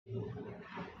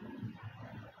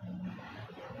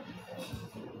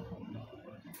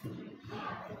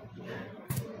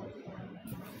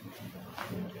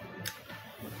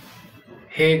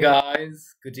Hey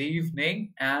guys, good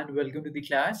evening and welcome to the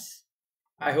class.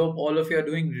 I hope all of you are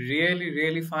doing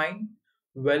really fine.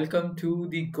 Welcome to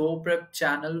the Goprep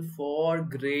channel for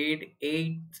grade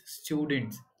 8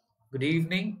 students. Good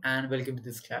evening and welcome to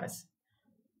this class.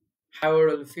 How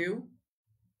are all of you?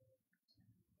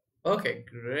 Okay,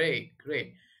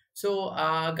 great. So,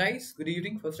 guys, good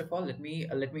evening. First of all, let me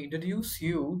introduce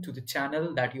you to the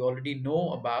channel that you already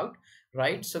know about,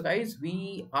 right? So, guys,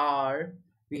 we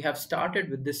have started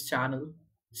with this channel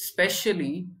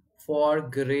specially for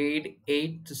grade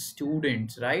 8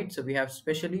 students, right? So, we have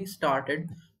specially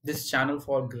started this channel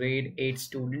for grade 8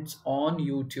 students on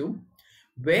YouTube,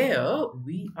 where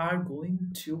we are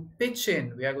going to pitch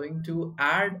in. We are going to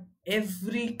add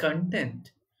every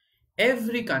content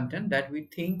that we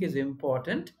think is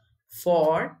important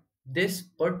for this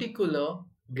particular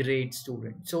grade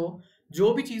student. So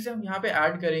जो भी चीजें हम यहाँ पे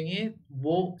add करेंगे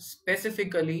वो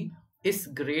specifically इस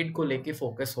grade को लेके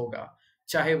फोकस होगा,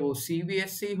 चाहे वो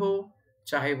सीबीएसई हो,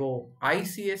 चाहे वो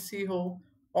आईसीएसई हो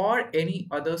और any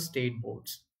other state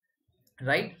boards,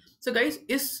 right? So guys,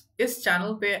 इस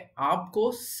चैनल पे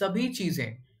आपको सभी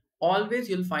चीजें, always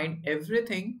you'll find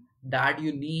everything that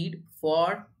you need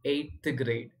for 8th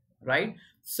grade, right?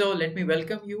 So let me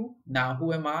welcome you. Now,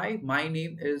 who am I? My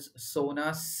name is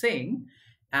Sona Singh,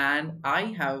 and I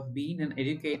have been an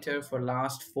educator for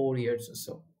last 4 years or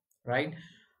so, right?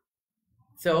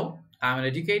 So I'm an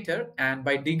educator, and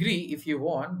by degree, if you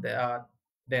want,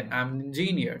 then I'm an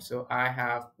engineer. So I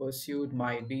have pursued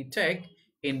my BTech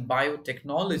in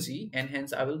biotechnology, and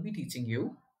hence I will be teaching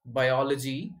you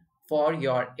biology for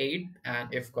your 8th,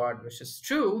 and if God wishes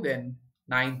true, then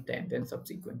 9th, 10th, and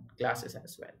subsequent classes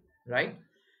as well, right?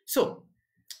 So,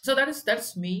 so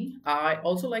that's me. I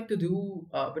also like to do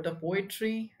a bit of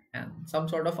poetry and some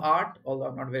sort of art, although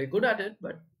I'm not very good at it,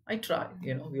 but I try.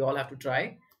 We all have to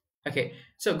try. Okay,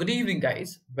 so good evening,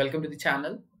 guys. Welcome to the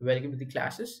channel. Welcome to the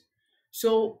classes.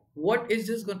 So, what is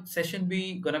this session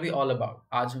be gonna be all about?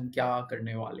 आज हम क्या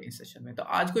करने वाले हैं इस session में? तो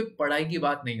आज कोई पढ़ाई की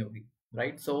बात नहीं होगी,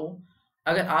 right? So,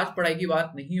 अगर आज पढ़ाई की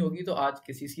बात नहीं होगी तो आज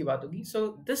किस चीज़ की बात होगी? So,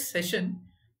 this session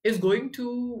is going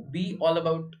to be all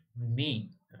about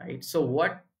me, right? So,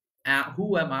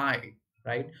 who am I,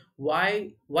 right?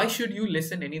 Why should you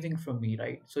listen anything from me,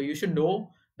 right? So, you should know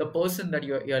the person that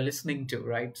you're listening to,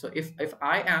 right? So if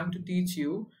I am to teach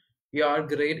you your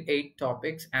grade 8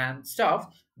 topics and stuff,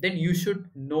 then you should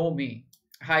know me.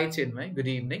 Hi Chinmay, good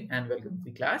evening and welcome to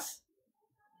the class.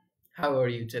 How are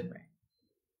you, Chinmay?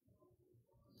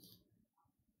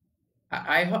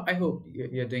 I hope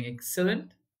you're doing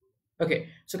excellent. Okay,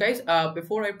 so guys,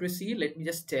 before I proceed, let me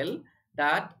just tell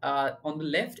that on the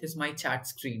left is my chat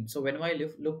screen. So whenever I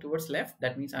look towards left,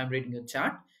 that means I'm reading a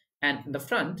chat. And in the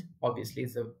front, obviously,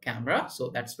 is the camera. So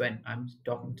that's when I'm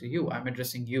talking to you. I'm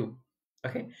addressing you.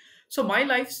 Okay. So my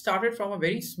life started from a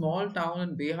very small town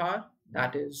in Bihar.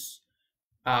 That is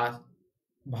uh,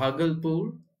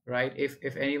 Bhagalpur, right?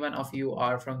 If any one of you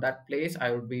are from that place,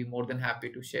 I would be more than happy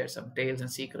to share some tales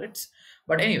and secrets.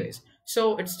 But anyways,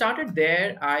 so it started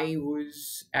there. I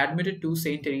was admitted to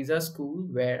St. Teresa School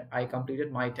where I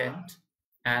completed my 10th,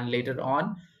 and later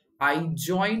on, I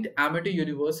joined Amateur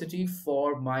University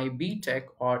for my BTech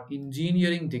or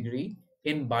engineering degree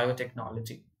in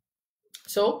biotechnology.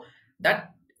 So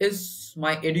that is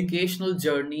my educational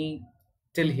journey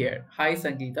till here. Hi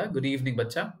Sangeeta, good evening,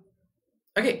 bacha.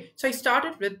 Okay, so I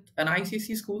started with an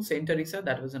ICSE school, St. Teresa.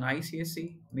 That was an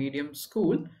ICSE medium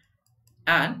school,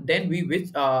 and then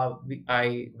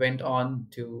I went on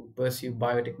to pursue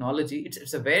biotechnology.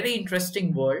 It's a very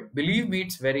interesting world. Believe me,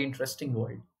 it's very interesting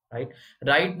world, right?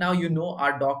 Right now,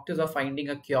 our doctors are finding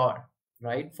a cure,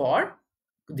 right, for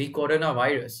the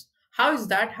coronavirus. How is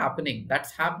that happening?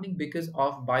 That's happening because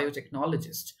of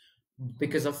biotechnologists,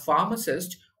 because of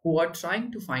pharmacists who are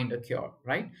trying to find a cure,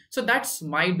 right? So that's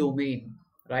my domain,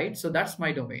 right? So that's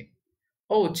my domain.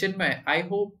 Oh, Chinmay, I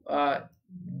hope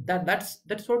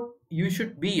that's what you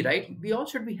should be, right? We all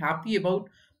should be happy about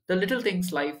the little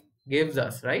things life gives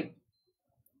us, right?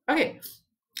 Okay.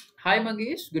 Hi,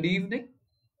 Mangesh. Good evening.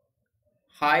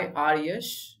 Hi,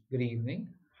 Aryash. Good evening.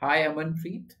 Hi,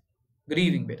 Amanpreet. Good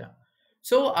evening, beta.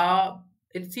 So,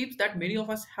 it seems that many of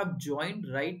us have joined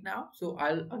right now. So,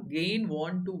 I'll again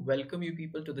want to welcome you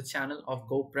people to the channel of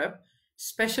Goprep,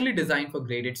 specially designed for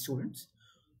graded students.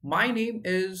 My name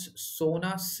is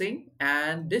Sona Singh,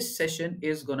 and this session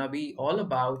is gonna be all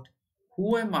about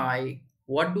who am I,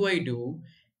 what do I do,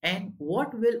 and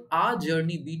what will our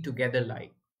journey be together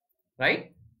like,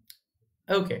 right?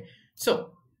 Okay,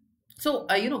 so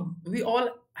we all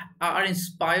are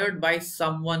inspired by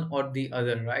someone or the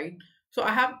other, right? So I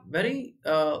have very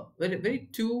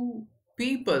two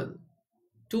people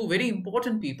two very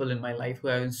important people in my life who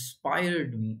have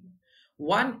inspired me.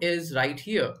 One is right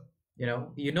here.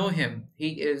 You know him. He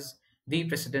is the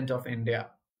president of India,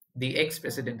 the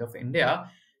ex-president of India,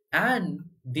 and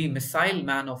the missile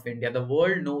man of India. The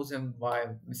world knows him by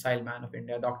missile man of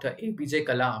India, Dr. APJ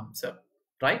Kalam, sir.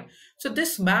 Right? So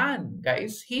this man,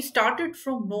 guys, he started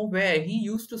from nowhere. He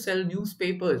used to sell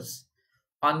newspapers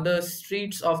on the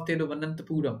streets of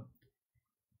Thiruvananthapuram.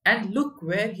 And look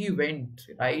where he went,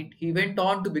 right? He went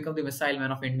on to become the missile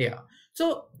man of India.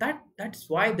 So that's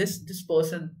why this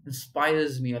person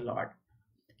inspires me a lot.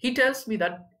 He tells me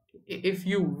that if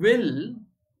you will,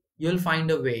 you'll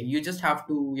find a way. You just have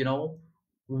to,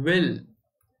 will.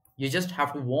 You just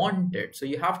have to want it. So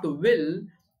you have to will,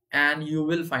 and you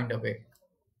will find a way.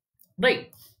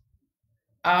 Right.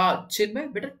 चिन्मय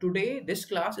बेटा, today this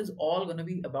class is all gonna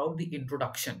be about the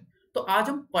introduction. तो आज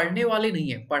हम पढ़ने वाले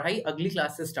नहीं है, पढ़ाई अगली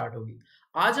क्लास से स्टार्ट होगी.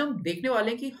 आज हम देखने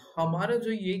वाले हैं कि हमारा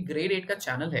जो ये ग्रेड 8 का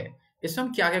चैनल है, इसमें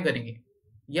हम क्या क्या करेंगे,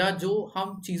 या जो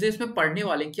हम चीजें इसमें पढ़ने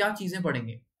वाले क्या चीजें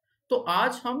पढ़ेंगे. तो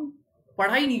आज हम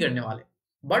पढ़ाई नहीं करने वाले,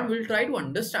 but will try to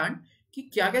understand कि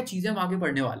क्या क्या चीजें हम आगे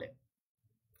पढ़ने वाले.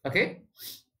 Okay.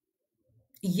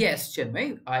 Yes,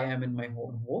 Chinmay, I am in my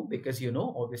own home because,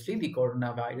 obviously the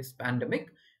coronavirus pandemic,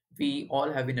 we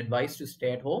all have been advised to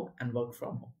stay at home and work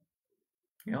from home.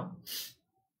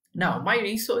 Now, my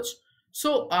research.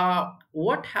 So,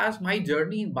 what has my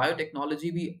journey in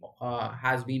biotechnology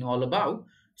has been all about?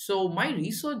 So, my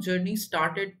research journey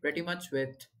started pretty much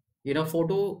with,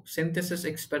 photosynthesis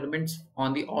experiments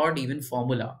on the odd-even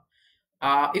formula.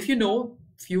 If you know,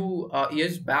 few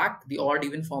years back, the odd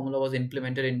even formula was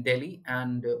implemented in Delhi,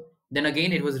 and then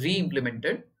again it was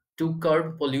re-implemented to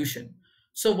curb pollution.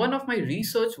 So one of my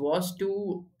research was to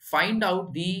find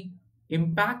out the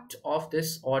impact of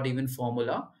this odd even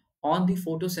formula on the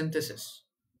photosynthesis,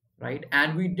 right?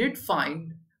 And we did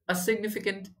find a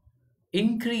significant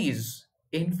increase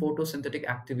in photosynthetic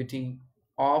activity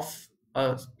of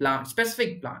a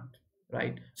specific plant,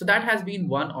 right? So that has been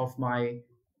one of my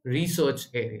research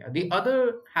area. The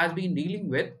other has been dealing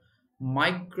with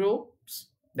microbes,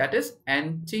 that is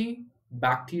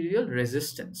antibacterial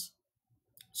resistance.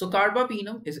 So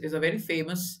carbapenem is a very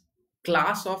famous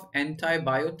class of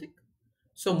antibiotic.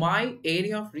 So my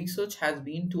area of research has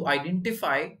been to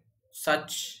identify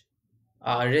such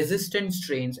resistant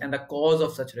strains and the cause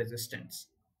of such resistance.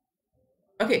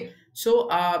 Okay, so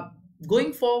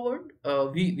going forward,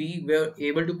 we were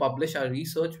able to publish our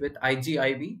research with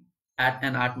IGIB at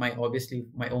my obviously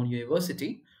my own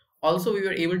university. Also, we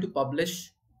were able to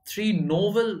publish 3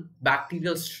 novel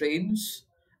bacterial strains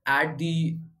at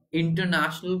the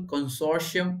International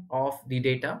Consortium of the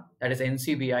Data, that is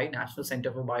NCBI, National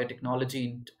Center for Biotechnology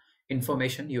and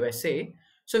Information, USA.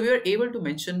 So we were able to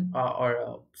mention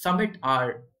or submit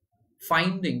our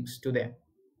findings to them.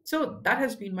 So that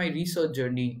has been my research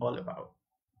journey all about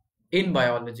in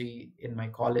biology in my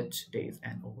college days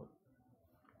and over.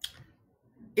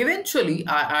 Eventually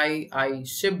I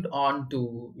shipped on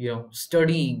to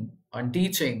studying and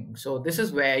teaching. So this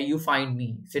is where you find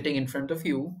me sitting in front of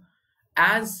you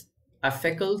as a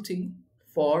faculty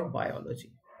for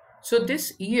biology. So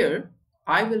this year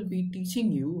I will be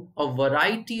teaching you a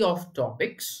variety of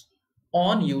topics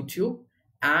on YouTube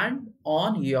and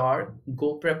on your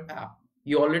Goprep app.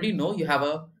 You already know you have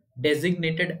a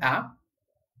designated app.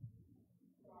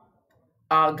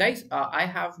 Guys, I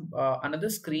have another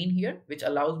screen here which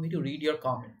allows me to read your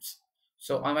comments.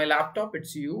 So on my laptop,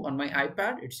 it's you. On my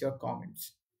iPad, it's your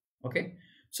comments. Okay.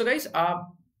 So guys,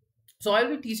 so I'll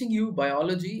be teaching you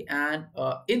biology, and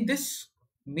in this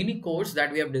mini course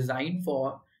that we have designed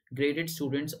for graded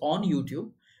students on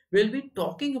YouTube, we'll be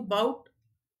talking about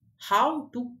how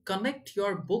to connect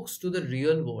your books to the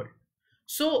real world.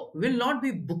 So we'll not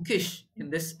be bookish in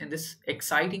this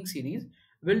exciting series.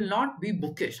 Will not be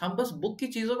bookish. हम बस book की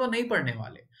चीजों को नहीं पढ़ने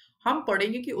वाले, हम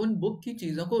पढ़ेंगे कि उन बुक की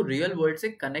चीजों को रियल वर्ल्ड से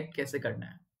कनेक्ट कैसे करना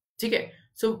है. ठीक है.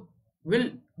 So we'll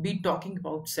be talking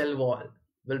about cell wall.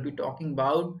 We'll be talking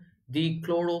about the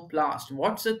chloroplast.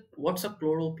 What's a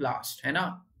chloroplast, है ना?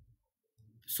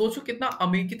 सोचो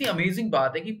कितनी अमेजिंग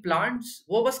बात है कि प्लांट्स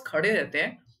वो बस खड़े रहते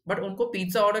हैं, बट उनको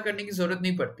पिज्जा ऑर्डर करने की जरूरत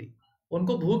नहीं पड़ती.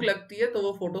 उनको भूख लगती है तो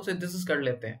वो फोटोसिंथेसिस कर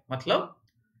लेते हैं, मतलब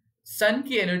सन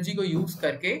की एनर्जी को यूज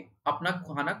करके अपना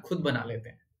खाना खुद बना लेते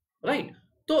हैं, राइट?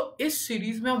 तो इस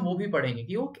सीरीज में हम वो भी पढ़ेंगे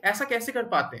कि वो ऐसा कैसे कर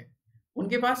पाते हैं,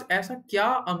 उनके पास ऐसा क्या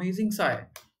अमेजिंग सा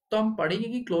है. तो हम पढ़ेंगे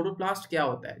कि क्लोरोप्लास्ट क्या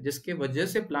होता है जिसके वजह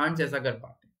से प्लांट्स ऐसा कर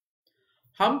पाते हैं.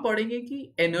 हम पढ़ेंगे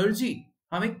कि एनर्जी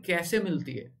हमें कैसे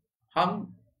मिलती है.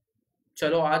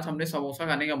 चलो आज हमने समोसा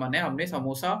खाने का मन है, हमने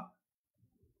समोसा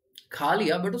खा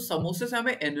लिया, बट उस समोसे से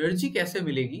हमें एनर्जी कैसे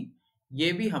मिलेगी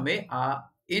ये भी हमें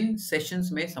इन सेशंस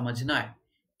में समझना है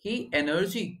कि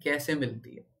एनर्जी कैसे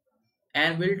मिलती है,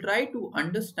 and will try to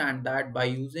understand that by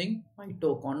using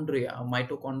mitochondria.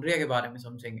 Mitochondria के बारे में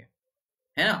समझेंगे,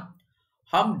 है ना।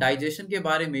 हम डाइजेशन के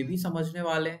बारे में भी समझने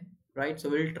वाले हैं, right. So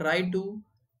will try to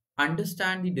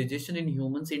understand the digestion in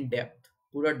humans in depth,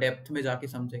 पूरा डेप्थ में जाके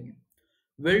समझेंगे।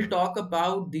 Will talk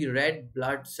about the red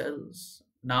blood cells,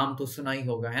 नाम तो सुना ही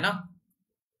होगा, है ना।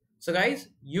 So guys,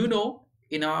 you know,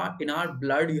 in our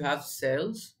blood you have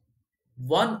cells.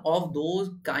 One of those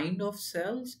kind of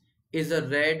cells is a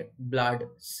red blood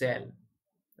cell,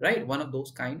 right? One of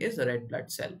those kind is a red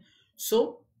blood cell. So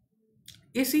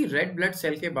इसी red blood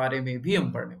cell के बारे में भी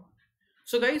हम पढ़ने वाले।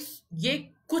 So guys, ये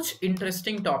कुछ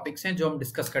इंटरेस्टिंग टॉपिक्स हैं जो हम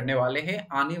डिस्कस करने वाले हैं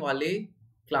आने वाले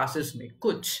क्लासेस में।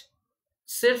 कुछ,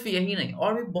 सिर्फ यही नहीं,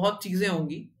 और भी बहुत चीजें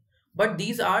होंगी, but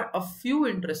these are a few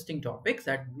interesting topics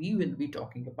that we will be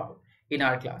talking about in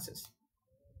our classes.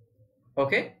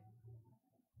 Okay.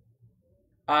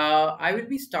 I will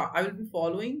be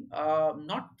following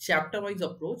not chapter wise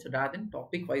approach rather than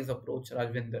topic wise approach,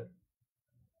 Rajvinder.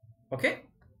 Okay.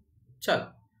 चल,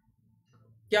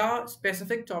 क्या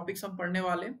specific topics हम पढ़ने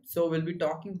वाले हैं? So will be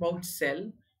talking about cell,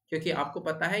 क्योंकि आपको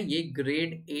पता है ये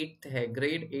ग्रेड 8 है।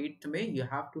 ग्रेड 8 में you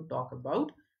have to talk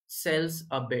about sales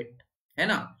a bit, है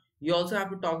ना। You also have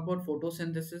to talk about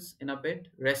photosynthesis in a bit,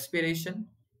 respiration.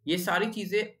 ये सारी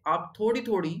चीजें आप थोड़ी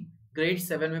थोड़ी ग्रेड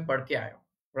 7 में पढ़ के आए हो,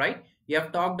 right. You have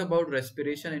talked about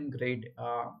respiration in grade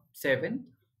 7,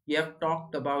 you have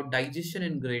talked about digestion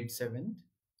in grade 7,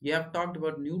 you have talked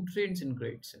about nutrients in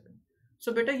grade 7.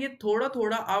 So बेटा, ये थोड़ा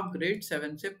थोड़ा आप ग्रेड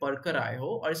 7 से पढ़ कर आए हो,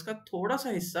 और इसका थोड़ा सा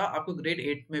हिस्सा आपको ग्रेड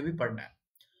 8 में भी पढ़ना है।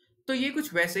 तो ये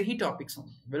कुछ वैसे ही टॉपिक्स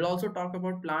होंगे। Will also talk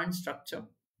about plant structure,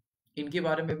 इनके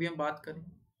बारे में भी हम बात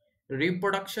करेंगे।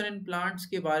 रिप्रोडक्शन इन प्लांट्स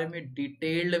के बारे में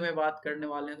डिटेल्ड में बात करने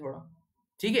वाले हैं थोड़ा,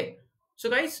 ठीक है। So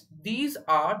guys, these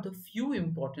are the few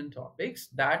important topics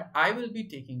that I will be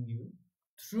taking you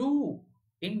through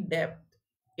in depth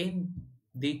in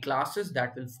the classes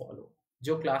that will follow.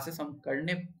 जो क्लासेस हम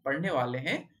पढ़ने वाले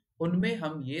हैं उनमें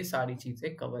हम ये सारी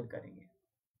चीजें कवर करेंगे,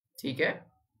 ठीक है।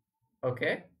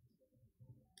 Okay,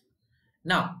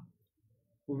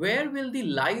 now where will the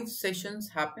live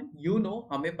sessions happen? You know,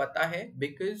 हमें पता है,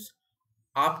 बिकॉज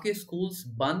आपके स्कूल्स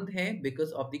बंद हैं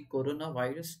because of the corona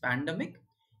virus pandemic,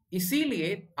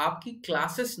 इसीलिए आपकी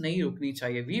क्लासेस नहीं रुकनी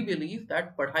चाहिए। वी बिलीव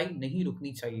दैट पढ़ाई नहीं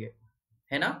रुकनी चाहिए,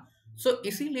 है ना। सो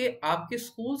इसीलिए आपके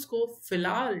स्कूल्स को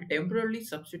फिलहाल टेम्पररी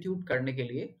सब्स्टिट्यूट करने के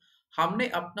लिए हमने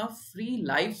अपना फ्री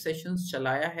लाइव सेशंस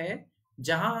चलाया है,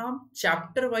 जहां हम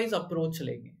चैप्टर वाइज अप्रोच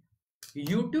लेंगे।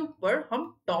 यूट्यूब पर हम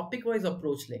टॉपिक वाइज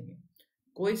अप्रोच लेंगे,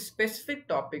 कोई स्पेसिफिक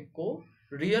टॉपिक को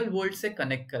रियल वर्ल्ड से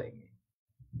कनेक्ट करेंगे।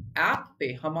 ऐप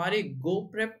पे, हमारे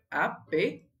गोप्रेप ऐप पे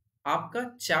आपका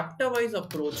चैप्टर वाइज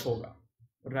अप्रोच होगा,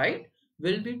 right.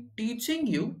 Will be teaching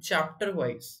you chapter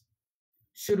wise,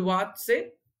 शुरुआत से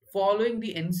फॉलोइंग द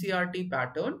एनसीईआरटी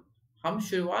पैटर्न। हम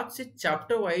शुरुआत से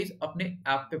चैप्टर वाइज अपने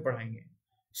ऐप पे पढ़ाएंगे।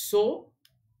 So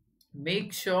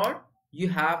make sure you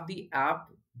have the app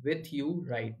with you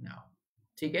right now,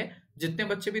 ठीक है। जितने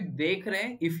बच्चे भी देख रहे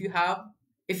हैं,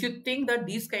 if you think that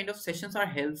these kind of sessions are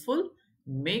helpful,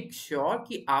 make sure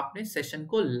कि आपने सेशन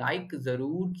को लाइक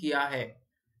जरूर किया है।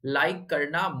 लाइक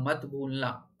करना मत भूलना,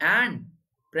 and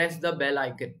press the bell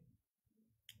icon.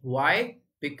 Why?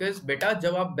 Because बेटा,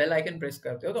 जब आप बेल आइकन प्रेस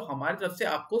करते हो तो हमारी तरफ से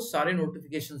आपको सारे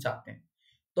नोटिफिकेशन आते हैं,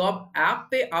 तो आप ऐप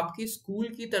पे आपकी स्कूल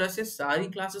की तरह से सारी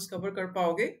क्लासेस कवर कर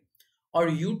पाओगे, और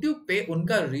यूट्यूब पे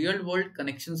उनका रियल वर्ल्ड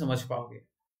कनेक्शन समझ पाओगे,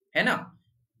 है ना।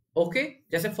 ओके,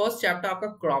 जैसे फर्स्ट चैप्टर आपका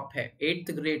क्रॉप है,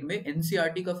 8th ग्रेड में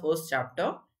एनसीईआरटी का first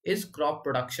chapter is crop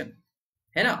production,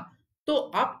 है ना। तो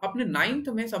आप अपने 9th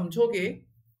में समझोगे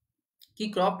कि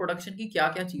क्रॉप प्रोडक्शन की क्या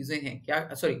क्या चीजें हैं,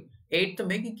 8th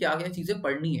में कि क्या क्या चीजें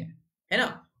पढ़नी है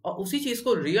ना। और उसी चीज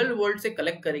को रियल वर्ल्ड से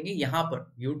कलेक्ट करेंगे यहाँ पर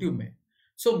यूट्यूब में।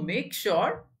 सो मेक श्योर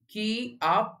कि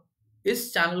आप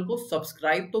इस चैनल को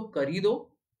सब्सक्राइब तो कर ही दो,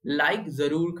 लाइक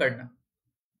जरूर करना।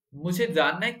 मुझे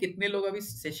जानना है कितने लोग अभी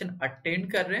सेशन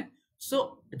अटेंड कर रहे हैं।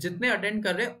 सो जितने अटेंड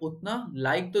कर रहे हैं उतना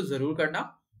लाइक तो जरूर करना,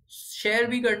 शेयर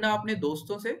भी करना अपने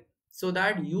दोस्तों से, so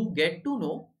that you get to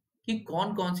know कि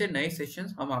कौन कौन से नए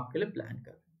सेशंस हम आपके लिए प्लान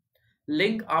कर रहे हैं।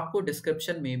 लिंक आपको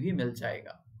डिस्क्रिप्शन में भी मिल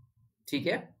जाएगा, ठीक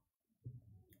है।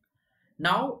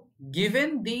 Now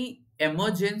given the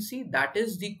emergency that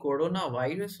is the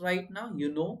coronavirus right now, you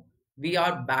know, we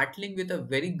are battling with a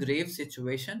very grave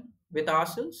situation with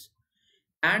ourselves,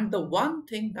 and the one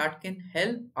thing that can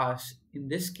help us in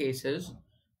this case is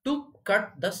to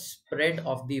cut the spread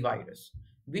of the virus.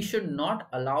 We should not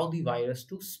allow the virus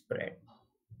to spread,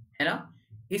 है ना।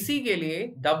 इसी के लिए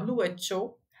WHO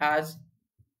has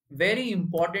very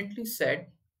importantly said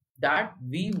that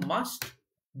we must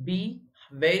Be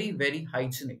very, very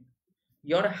hygienic.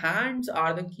 Your hands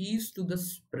are the keys to the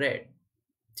spread.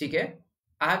 ठीक है?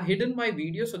 I have hidden my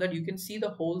video so that you can see the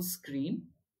whole screen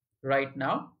right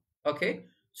now. Okay.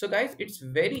 So guys, it's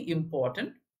very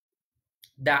important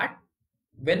that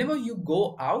whenever you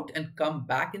go out and come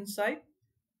back inside,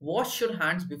 wash your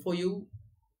hands before you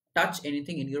touch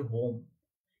anything in your home.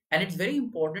 And it's very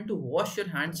important to wash your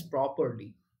hands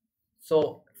properly.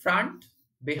 So front,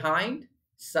 behind,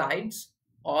 sides,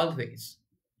 always.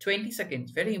 20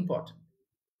 seconds, very important.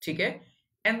 Okay?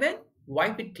 And then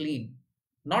wipe it clean.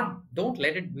 Not, don't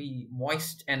let it be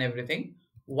moist and everything.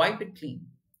 Wipe it clean.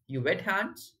 You wet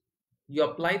hands, you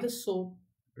apply the soap,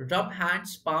 rub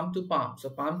hands palm to palm. So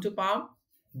palm to palm,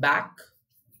 back,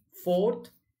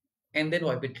 forth, and then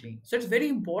wipe it clean. So it's very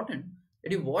important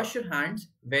that you wash your hands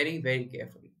very, very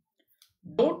carefully.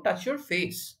 Don't touch your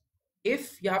face.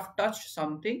 If you have touched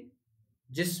something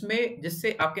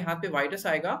जिससे आपके हाथ पे virus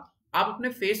आएगा, आप अपने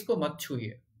face को मत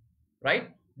छूइए,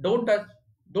 right? Don't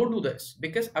do this,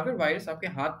 because अगर वायरस आपके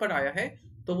हाथ पर आया है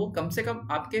तो वो कम से कम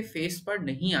आपके फेस पर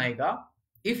नहीं आएगा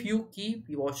if you keep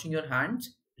washing your hands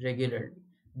regularly.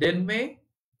 दिन में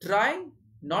try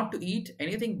not to eat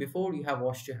anything before you have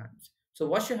washed your hands. So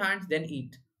wash your hands, then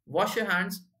eat. Wash your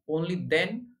hands, only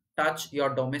then touch your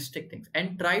domestic things.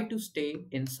 And try to stay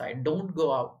inside. Don't go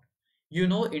out. You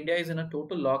know India is in a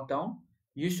total lockdown.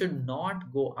 You should not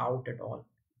go out at all.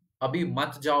 अभी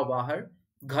मत जाओ बाहर.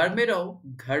 घर में रहो,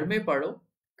 घर में पढ़ो,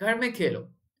 घर में खेलो.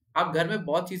 आप घर में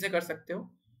बहुत चीजें कर सकते हो.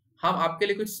 हम आपके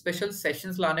लिए कुछ स्पेशल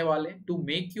सेशंस लाने वाले हैं टू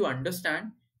मेक यू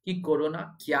अंडरस्टैंड कि कोरोना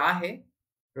क्या है,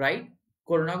 राइट?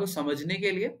 कोरोना को समझने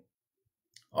के लिए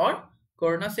और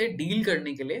कोरोना से डील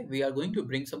करने के लिए we are going to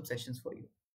bring some sessions for you.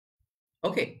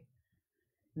 Okay,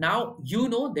 now you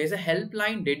know there is a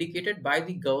helpline dedicated by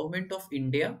the government of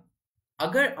India.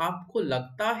 अगर आपको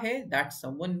लगता है that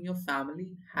someone in your family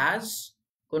has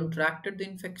contracted the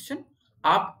infection,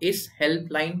 आप इस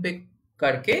helpline पे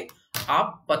करके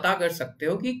आप पता कर सकते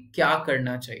हो कि क्या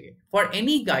करना चाहिए. For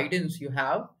any guidance you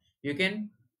have, you can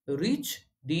reach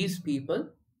these people.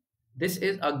 This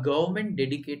is a government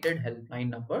dedicated helpline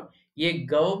number. ये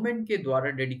गवर्नमेंट के द्वारा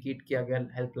डेडिकेट किया गया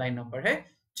हेल्पलाइन नंबर है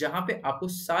जहां पे आपको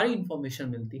सारी इंफॉर्मेशन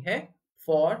मिलती है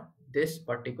फॉर दिस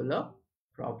पर्टिकुलर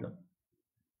प्रॉब्लम.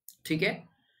 ठीक है?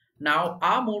 Now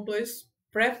our motto is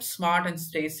prep smart and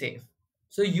stay safe.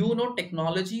 So you know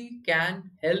technology can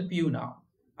help you now.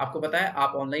 आपको पता है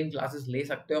आप ऑनलाइन क्लासेस ले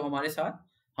सकते हो हमारे साथ,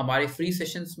 हमारे फ्री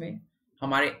सेशंस में,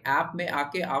 हमारे ऐप में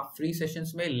आके आप फ्री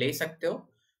सेशंस में ले सकते हो.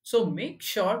 सो मेक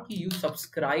श्योर कि you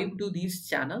subscribe to these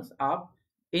channels. आप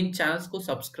इन चैनल्स को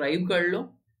सब्सक्राइब कर लो,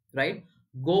 राइट?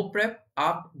 गोप्रेप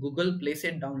आप गूगल प्ले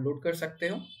से डाउनलोड कर सकते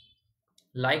हो,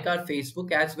 like our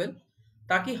Facebook as well,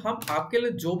 ताकि हम आपके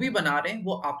लिए जो भी बना रहे हैं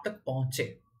वो आप तक पहुंचे.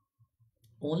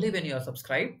 Only when you are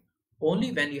subscribe,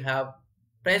 only when you have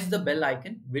press the bell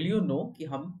icon will you know कि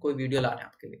हम कोई वीडियो ला रहे हैं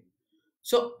आपके लिए.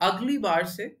 सो अगली बार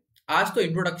से, आज तो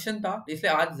इंट्रोडक्शन था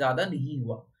इसलिए आज ज्यादा नहीं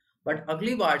हुआ, बट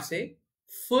अगली बार से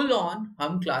फुल ऑन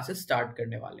हम क्लासेस स्टार्ट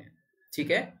करने वाले हैं.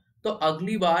 ठीक है? तो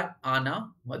अगली बार आना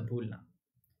मत भूलना.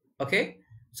 Okay,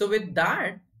 so with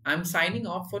that I am signing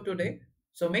off for today.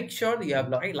 So make sure you have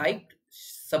like,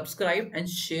 subscribe and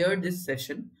share this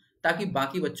session ताकि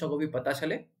बाकी बच्चों को भी पता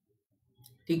चले.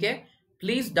 ठीक है?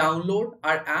 Please download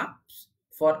our apps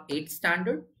for 8th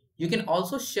standard. You can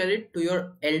also share it to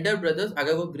your Elder brothers.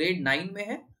 अगर वो ग्रेड 9 में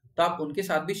है तो आप उनके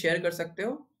साथ भी शेयर कर सकते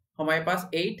हो. हमारे पास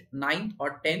 8th, 9th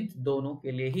और 10th दोनों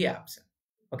के लिए ही एप्स है.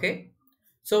 Okay,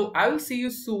 so I will see you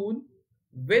soon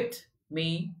with me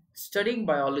studying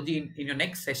biology in your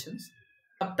next sessions.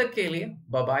 तब तक के लिए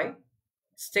bye bye.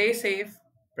 Stay safe,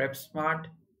 prep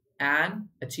smart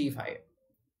and achieve higher.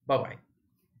 Bye bye.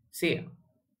 See ya.